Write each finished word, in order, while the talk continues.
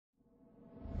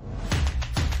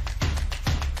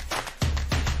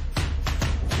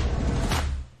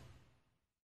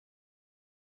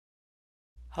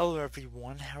Hello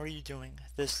everyone, how are you doing?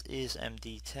 This is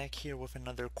MD Tech here with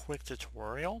another quick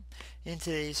tutorial. In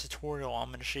today's tutorial I'm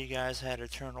going to show you guys how to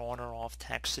turn on or off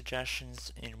text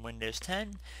suggestions in Windows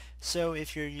 10. So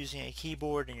if you're using a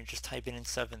keyboard and you're just typing in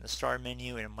stuff in the start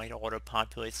menu and it might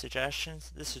auto-populate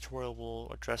suggestions, this tutorial will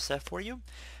address that for you.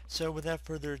 So without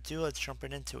further ado, let's jump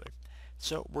right into it.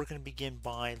 So we're going to begin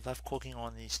by left clicking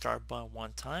on the start button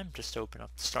one time just to open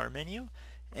up the start menu,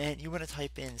 and you want to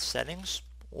type in settings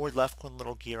or left click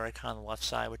little gear icon on the left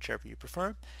side, whichever you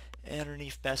prefer. And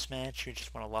underneath best match, you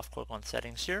just want to left click on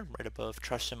settings here, right above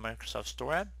trusted Microsoft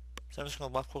Store app. So I'm just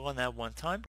going to left click on that one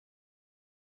time.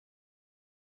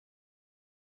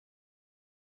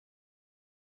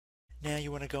 Now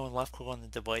you want to go and left click on the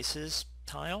devices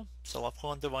tile, so left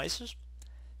click on devices.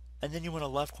 And then you want to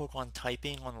left click on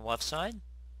typing on the left side.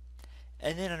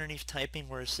 And then underneath typing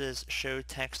where it says show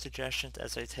text suggestions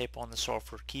as I type on the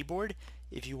software keyboard,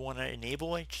 if you want to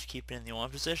enable it, just keep it in the on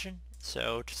position.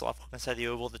 So just left click inside the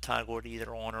oval to toggle it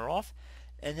either on or off.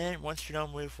 And then once you're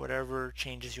done with whatever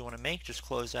changes you want to make, just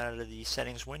close out of the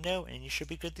settings window and you should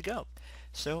be good to go.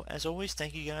 So as always,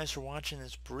 thank you guys for watching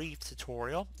this brief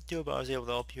tutorial. I do hope I was able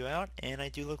to help you out, and I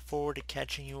do look forward to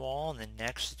catching you all in the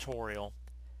next tutorial.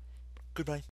 Goodbye.